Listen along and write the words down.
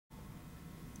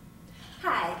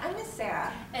Hi, I'm Miss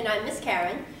Sarah. And I'm Miss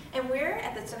Karen. And we're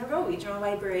at the Centerville Regional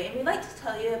Library, and we'd like to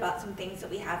tell you about some things that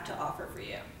we have to offer for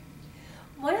you.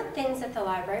 One of the things that the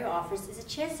library offers is a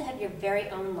chance to have your very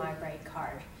own library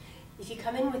card. If you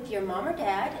come in with your mom or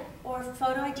dad, or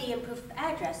photo ID and proof of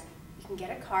address, you can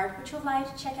get a card which will allow you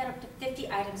to check out up to 50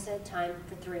 items at a time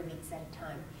for 3 weeks at a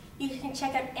time. You can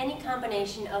check out any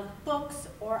combination of books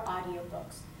or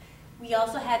audiobooks. We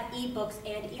also have e-books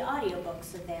and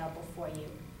e-audiobooks available for you.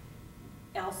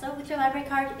 Also, with your library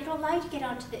card, it'll allow you to get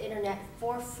onto the internet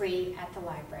for free at the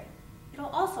library. It'll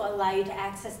also allow you to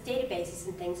access databases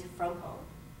and things from home.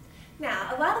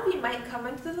 Now, a lot of you might come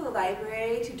into the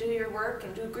library to do your work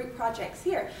and do group projects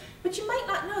here, but you might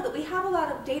not know that we have a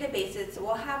lot of databases that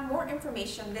will have more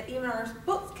information that even our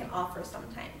books can offer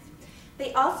sometimes.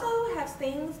 They also have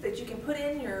things that you can put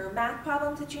in your math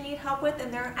problems that you need help with,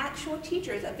 and there are actual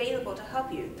teachers available to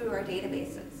help you through our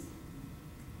databases.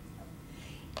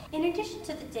 In addition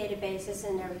to the databases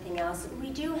and everything else, we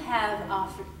do have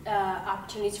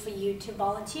opportunities for you to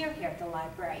volunteer here at the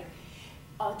library.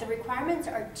 The requirements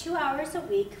are 2 hours a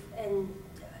week, and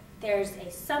there's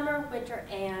a summer, winter,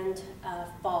 and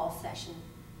fall session.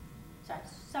 Sorry,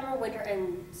 summer, winter,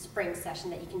 and spring session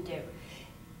that you can do.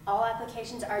 All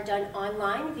applications are done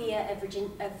online via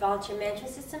a volunteer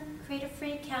management system. Create a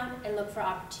free account and look for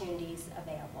opportunities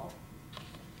available.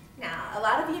 Now, a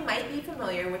lot of you might be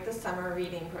familiar with the summer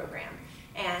reading program.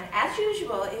 And as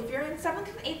usual, if you're in 7th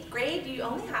and 8th grade, you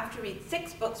only have to read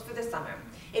 6 books for the summer.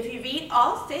 If you read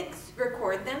all 6,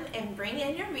 record them, and bring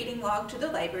in your reading log to the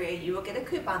library, you will get a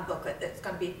coupon booklet that's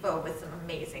going to be filled with some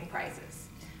amazing prizes.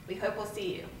 We hope we'll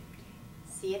see you.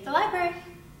 See you at the library.